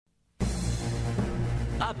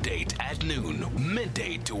Update at noon,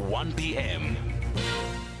 midday to 1 p.m.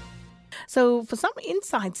 So for some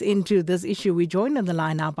insights into this issue, we joined on the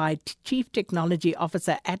line now by Chief Technology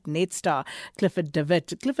Officer at Netstar, Clifford de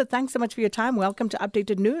Wit. Clifford, thanks so much for your time. Welcome to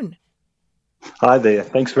Update at Noon. Hi there.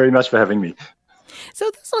 Thanks very much for having me.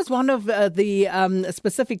 So this was one of the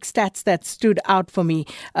specific stats that stood out for me,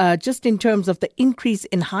 just in terms of the increase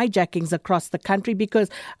in hijackings across the country, because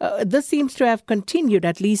this seems to have continued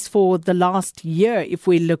at least for the last year, if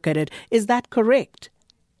we look at it. Is that correct?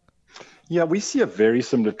 Yeah, we see a very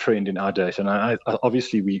similar trend in our data. And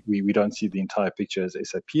obviously, we don't see the entire picture as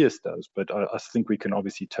SAPS does, but I think we can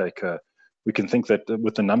obviously we can think that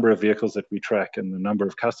with the number of vehicles that we track and the number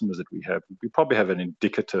of customers that we have, we probably have an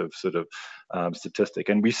indicative sort of statistic.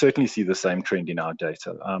 And we certainly see the same trend in our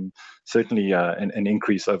data. Certainly an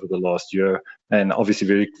increase over the last year, and obviously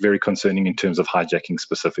very, very concerning in terms of hijacking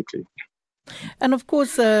specifically. And of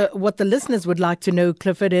course, what the listeners would like to know,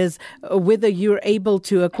 Clifford, is whether you're able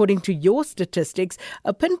to, according to your statistics,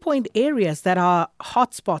 pinpoint areas that are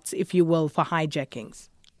hotspots, if you will, for hijackings.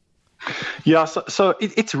 Yeah, so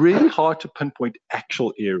it's really hard to pinpoint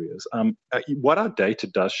actual areas. What our data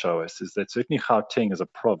does show us is that certainly Gauteng as a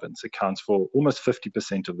province accounts for almost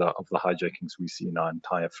 50% of the hijackings we see in our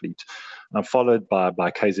entire fleet, followed by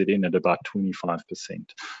KZN at about 25%.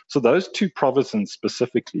 So those two provinces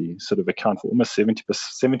specifically sort of account for almost 75%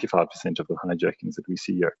 of the hijackings that we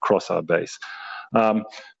see across our base.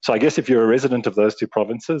 So I guess if you're a resident of those two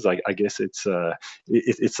provinces, I guess it's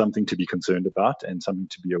something to be concerned about and something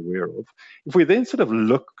to be aware of. If we then sort of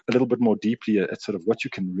look a little bit more deeply at sort of what you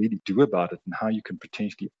can really do about it and how you can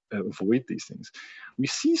potentially avoid these things, we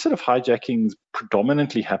see sort of hijackings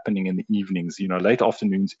predominantly happening in the evenings, late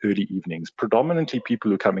afternoons, early evenings, predominantly people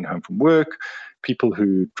who are coming home from work, people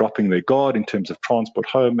who are dropping their guard in terms of transport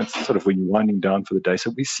home. It's sort of when you're winding down for the day.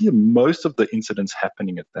 So we see most of the incidents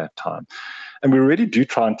happening at that time. And we really do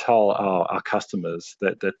try and tell our customers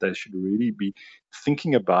that they should really be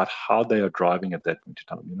thinking about how they are driving at that point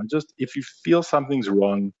in time. Just if you feel something's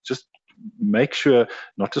wrong, just make sure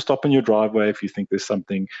not to stop in your driveway if you think there's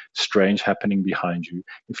something strange happening behind you.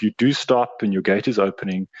 If you do stop and your gate is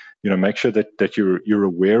opening, make sure that you're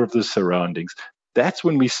aware of the surroundings. That's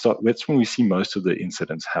when we see most of the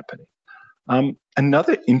incidents happening.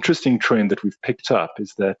 Another interesting trend that we've picked up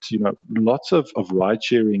is that lots of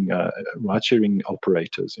ride-sharing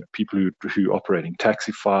operators, people who are operating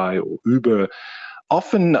Taxify or Uber,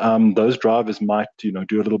 often those drivers might do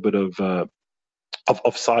a little bit of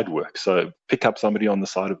side work. So pick up somebody on the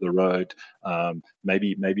side of the road,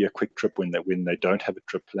 maybe a quick trip when they don't have a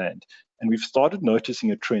trip planned. And we've started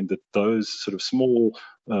noticing a trend that those sort of small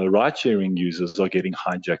ride-sharing users are getting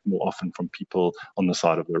hijacked more often from people on the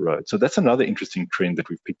side of the road. So that's another interesting trend that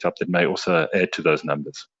we've picked up that may also add to those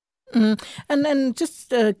numbers. And then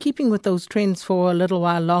just keeping with those trends for a little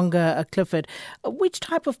while longer, Clifford, which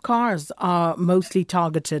type of cars are mostly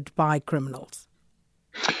targeted by criminals?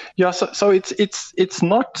 Yeah, so it's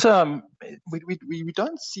not we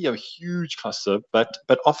don't see a huge cluster, but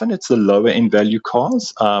often it's the lower end value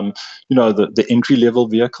cars, the entry level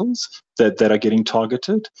vehicles that are getting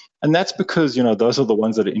targeted, and that's because those are the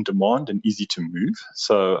ones that are in demand and easy to move.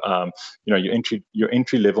 So your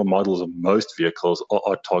entry level models of most vehicles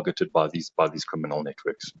are targeted by these criminal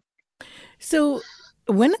networks. So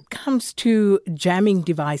when it comes to jamming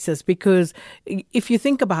devices, because if you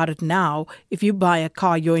think about it now, if you buy a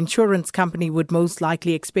car, your insurance company would most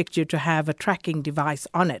likely expect you to have a tracking device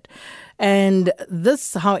on it. And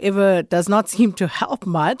this, however, does not seem to help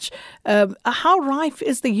much. How rife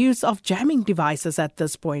is the use of jamming devices at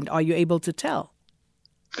this point? Are you able to tell?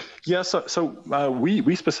 Yeah, so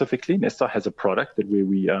we specifically, Netstar has a product where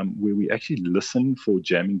we actually listen for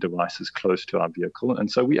jamming devices close to our vehicle, and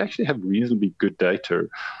so we actually have reasonably good data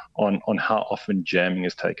on how often jamming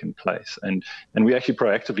has taken place, and we actually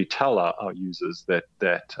proactively tell our users that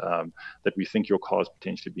we think your car is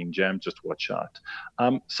potentially being jammed. Just watch out.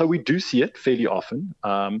 So we do see it fairly often.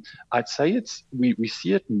 I'd say we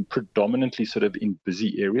see it predominantly sort of in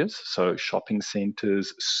busy areas, so shopping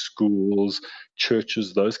centers, schools,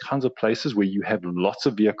 churches, those kinds of places where you have lots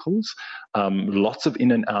of vehicles, lots of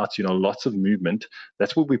in and out, lots of movement.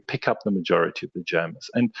 That's where we pick up the majority of the jammers.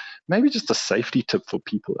 And maybe just a safety tip for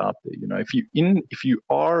people out there, if you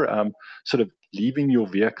are sort of leaving your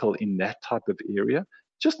vehicle in that type of area,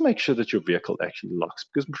 just make sure that your vehicle actually locks,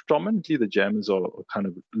 because predominantly the jammers are kind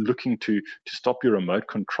of looking to stop your remote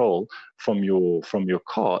control from your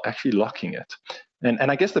car actually locking it.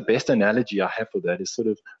 And I guess the best analogy I have for that is sort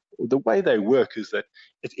of the way they work is that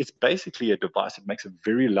it's basically a device that makes a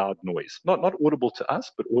very loud noise, not audible to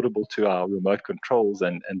us, but audible to our remote controls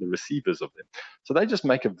and the receivers of them. So they just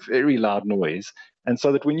make a very loud noise. And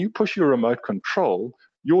so that when you push your remote control,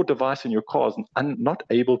 your device in your car is not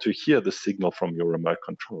able to hear the signal from your remote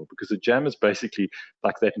control, because the jammer is basically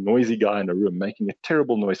like that noisy guy in a room making a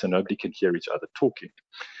terrible noise and nobody can hear each other talking.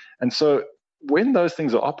 And so when those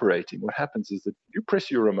things are operating, what happens is that you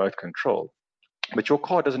press your remote control, but your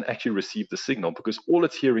car doesn't actually receive the signal because all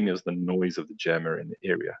it's hearing is the noise of the jammer in the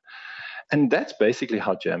area. And that's basically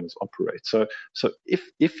how jammers operate. So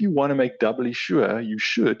if you want to make doubly sure, you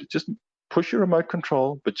should just push your remote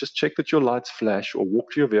control, but just check that your lights flash, or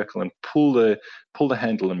walk to your vehicle and pull the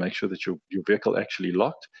handle and make sure that your vehicle actually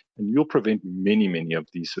locked, and you'll prevent many of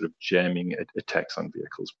these sort of jamming attacks on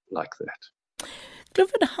vehicles like that.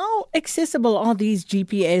 Clifford, how accessible are these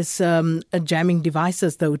GPS jamming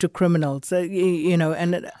devices, though, to criminals?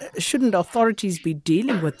 And shouldn't authorities be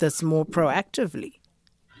dealing with this more proactively?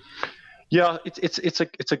 Yeah,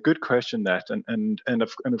 it's a good question, that, and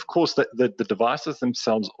of course the devices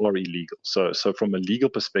themselves are illegal. So from a legal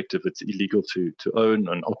perspective, it's illegal to own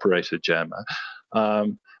and operate a jammer.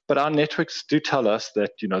 But our networks do tell us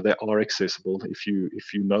that they are accessible. If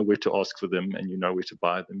you know where to ask for them and you know where to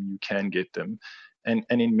buy them, you can get them. And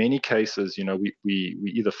in many cases, we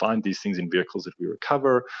either find these things in vehicles that we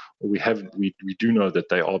recover, or we do know that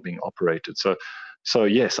they are being operated. So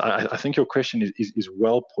yes, I think your question is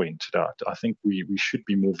well pointed out. I think we should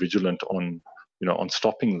be more vigilant on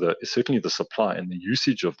stopping certainly the supply and the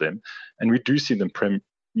usage of them, and we do see them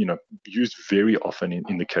used very often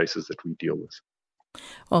in the cases that we deal with.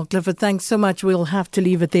 Well, Clifford, thanks so much. We'll have to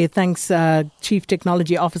leave it there. Thanks, Chief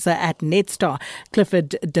Technology Officer at Netstar,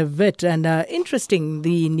 Clifford de Wit. And interesting,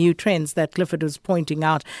 the new trends that Clifford was pointing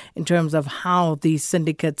out in terms of how these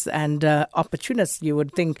syndicates and opportunists, you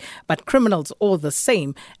would think, but criminals all the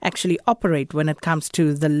same, actually operate when it comes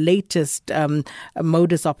to the latest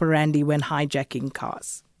modus operandi when hijacking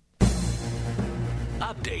cars.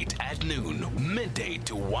 Update at noon, midday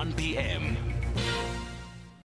to 1 p.m.